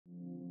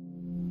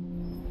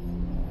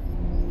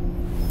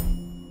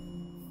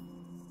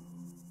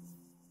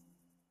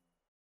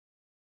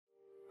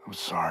I'm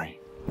sorry.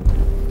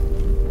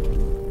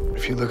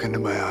 If you look into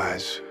my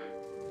eyes,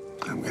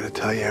 I'm gonna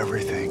tell you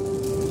everything.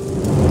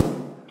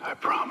 I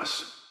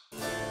promise.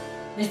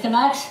 Mr.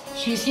 Max,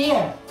 she's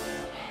here.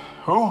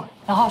 Who?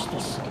 The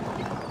hostess.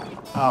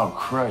 Oh,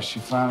 Christ, she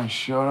finally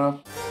showed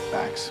up?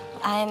 Max.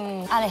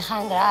 I'm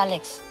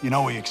Alex. You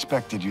know, we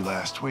expected you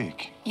last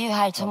week. You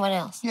hired someone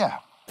else. Yeah.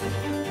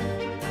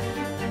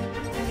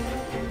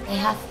 They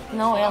have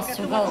nowhere else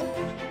to go.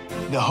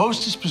 The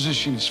hostess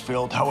position is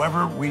filled.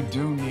 However, we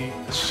do need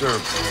a server.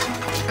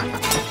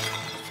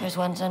 First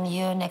one's on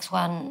you, next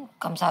one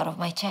comes out of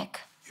my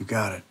check. You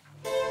got it.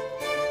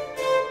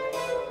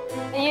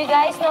 You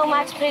guys know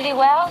Max pretty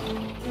well?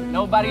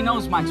 Nobody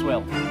knows Max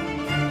well.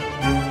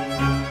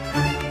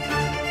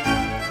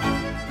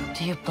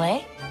 Do you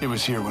play? It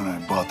was here when I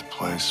bought the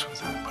place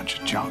with a bunch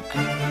of junk.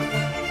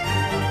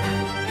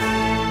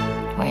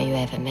 Were you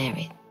ever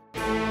married?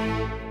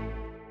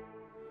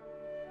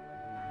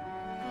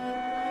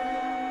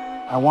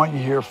 I want you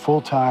here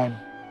full-time,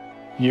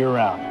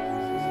 year-round.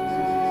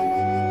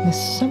 There's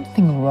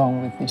something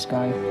wrong with this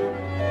guy.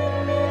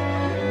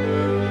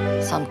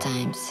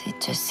 Sometimes it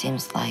just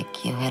seems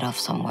like you head off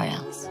somewhere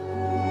else.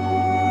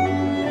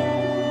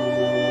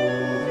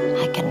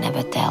 I can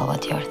never tell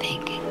what you're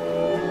thinking.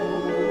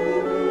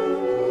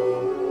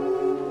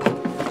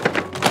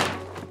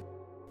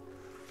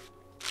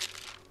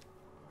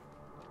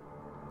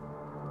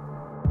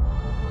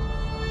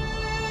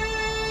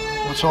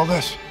 What's all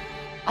this?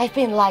 I've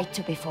been lied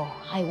to before.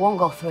 I won't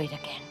go through it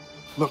again.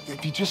 Look,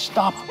 if you just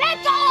stop.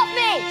 ¡Let go of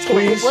me! Es que no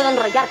te puedo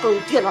enrollar con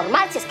un tío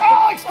normal si es que...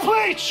 Alex,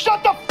 please,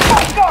 shut the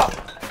fuck up!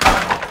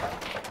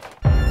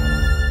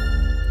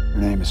 Her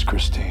name is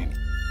Christine.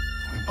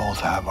 We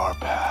both have our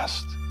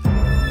past.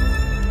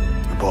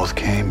 We both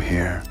came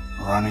here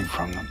running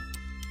from them.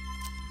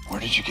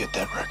 Where did you get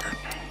that record?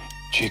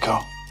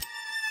 Chico?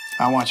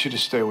 I want you to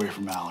stay away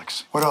from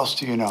Alex. What else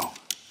do you know?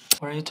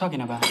 What are you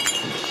talking about?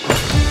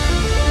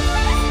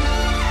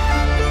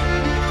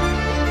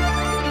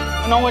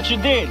 I know what you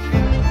did.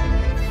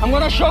 I'm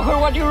gonna show her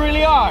what you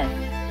really are.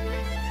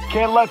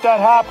 Can't let that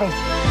happen.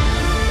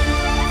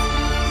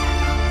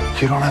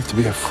 You don't have to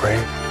be afraid.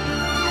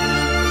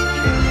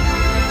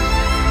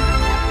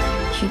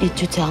 You need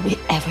to tell me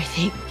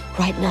everything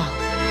right now.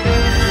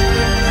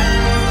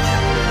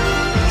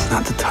 He's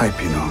not the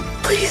type, you know.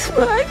 Please,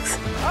 Max.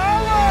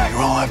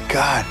 You're all I've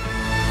got.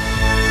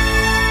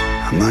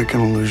 I'm not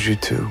gonna lose you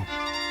too.